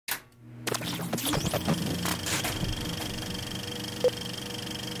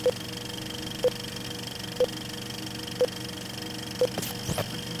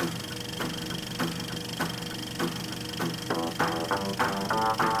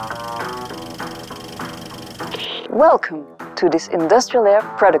Welcome to this Industrial Air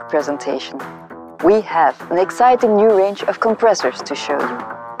product presentation. We have an exciting new range of compressors to show you.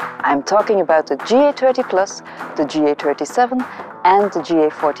 I'm talking about the GA30 Plus, the GA37 and the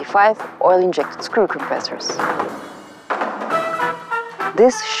GA45 oil-injected screw compressors.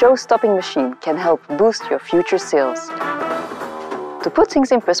 This show-stopping machine can help boost your future sales. To put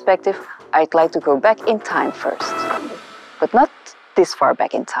things in perspective, I'd like to go back in time first, but not this far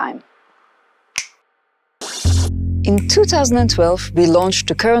back in time. In 2012, we launched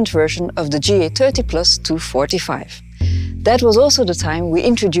the current version of the GA30 Plus 245. That was also the time we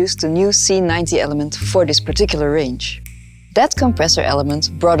introduced the new C90 element for this particular range. That compressor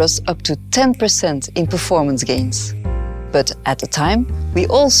element brought us up to 10% in performance gains. But at the time, we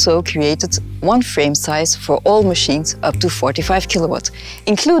also created one frame size for all machines up to 45 kilowatt,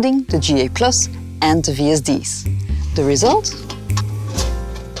 including the GA Plus and the VSDs. The result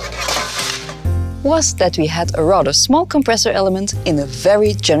was that we had a rather small compressor element in a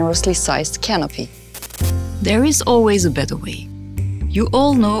very generously sized canopy. There is always a better way. You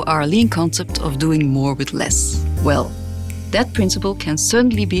all know our lean concept of doing more with less. Well, that principle can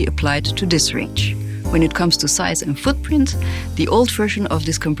certainly be applied to this range. When it comes to size and footprint, the old version of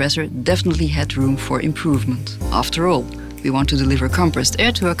this compressor definitely had room for improvement. After all, we want to deliver compressed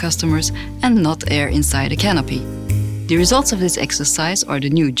air to our customers and not air inside a canopy. The results of this exercise are the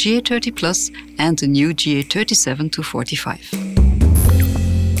new GA30 Plus and the new GA37 245.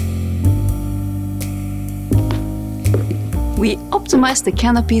 We optimized the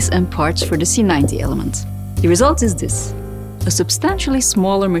canopies and parts for the C90 element. The result is this: a substantially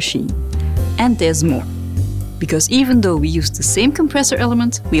smaller machine. And there's more. Because even though we used the same compressor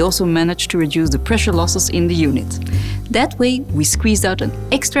element, we also managed to reduce the pressure losses in the unit. That way, we squeezed out an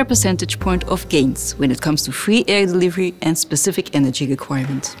extra percentage point of gains when it comes to free air delivery and specific energy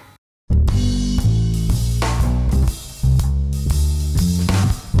requirements.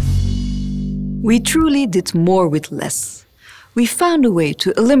 We truly did more with less. We found a way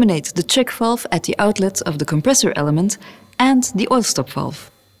to eliminate the check valve at the outlet of the compressor element and the oil stop valve.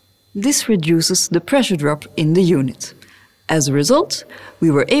 This reduces the pressure drop in the unit. As a result,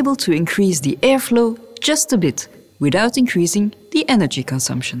 we were able to increase the airflow just a bit without increasing the energy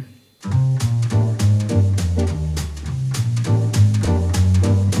consumption.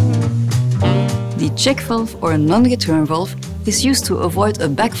 The check valve or non-return valve is used to avoid a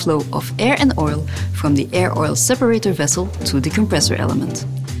backflow of air and oil from the air-oil separator vessel to the compressor element.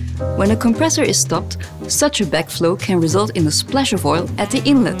 When a compressor is stopped, such a backflow can result in a splash of oil at the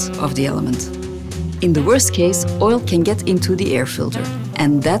inlet of the element. In the worst case, oil can get into the air filter,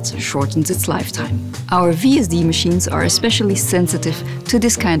 and that shortens its lifetime. Our VSD machines are especially sensitive to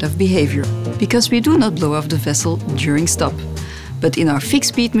this kind of behavior, because we do not blow off the vessel during stop. But in our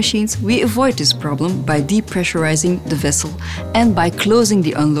fixed-speed machines, we avoid this problem by depressurizing the vessel and by closing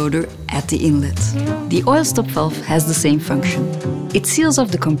the unloader at the inlet. The oil stop valve has the same function. It seals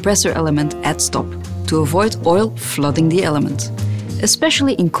off the compressor element at stop to avoid oil flooding the element.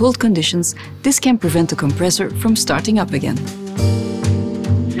 Especially in cold conditions, this can prevent the compressor from starting up again.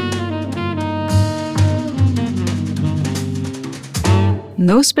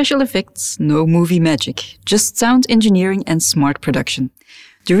 No special effects, no movie magic, just sound engineering and smart production.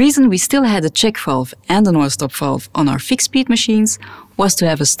 The reason we still had a check valve and an oil stop valve on our fixed-speed machines was to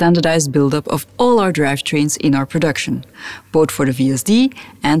have a standardized buildup of all our drivetrains in our production, both for the VSD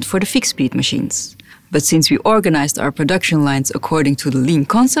and for the fixed-speed machines. But since we organized our production lines according to the lean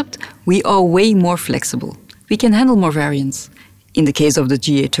concept, we are way more flexible. We can handle more variants. In the case of the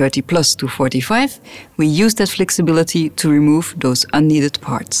GA30 Plus 245, we used that flexibility to remove those unneeded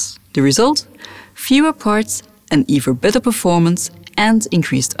parts. The result? Fewer parts, an even better performance and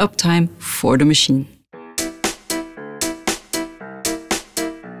increased uptime for the machine.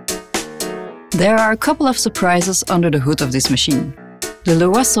 There are a couple of surprises under the hood of this machine. The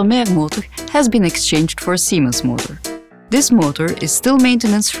Leroy-Somer motor has been exchanged for a Siemens motor. This motor is still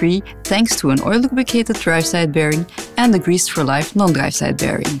maintenance-free thanks to an oil-lubricated drive-side bearing and a greased-for-life non-drive-side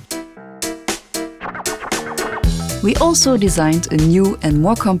bearing. We also designed a new and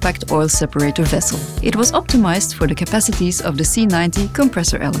more compact oil separator vessel. It was optimized for the capacities of the C90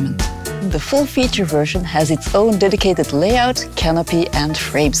 compressor element. The full-feature version has its own dedicated layout, canopy and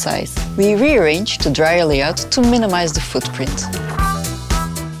frame size. We rearranged the dryer layout to minimize the footprint.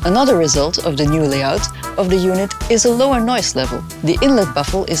 Another result of the new layout of the unit is a lower noise level. The inlet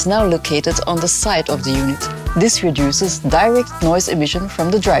baffle is now located on the side of the unit. This reduces direct noise emission from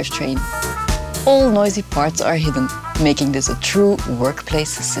the drivetrain. All noisy parts are hidden, making this a true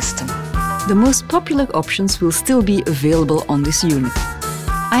workplace system. The most popular options will still be available on this unit.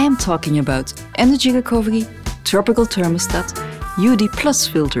 I am talking about energy recovery, tropical thermostat, UD plus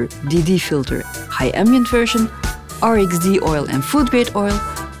filter, DD filter, high ambient version, RXD oil and food grade oil,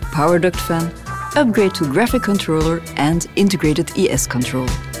 power duct fan, upgrade to graphic controller and integrated ES control.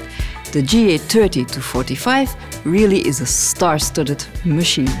 The GA30-45 really is a star-studded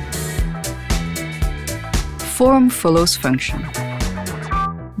machine. Form follows function.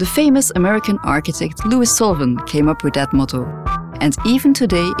 The famous American architect Louis Sullivan came up with that motto, and even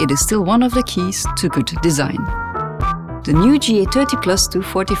today it is still one of the keys to good design. The new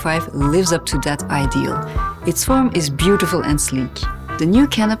GA30+245 lives up to that ideal. Its form is beautiful and sleek. The new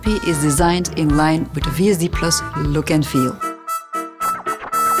canopy is designed in line with the VSD Plus look and feel.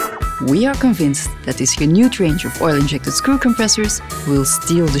 We are convinced that this renewed range of oil-injected screw compressors will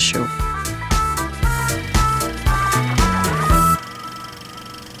steal the show.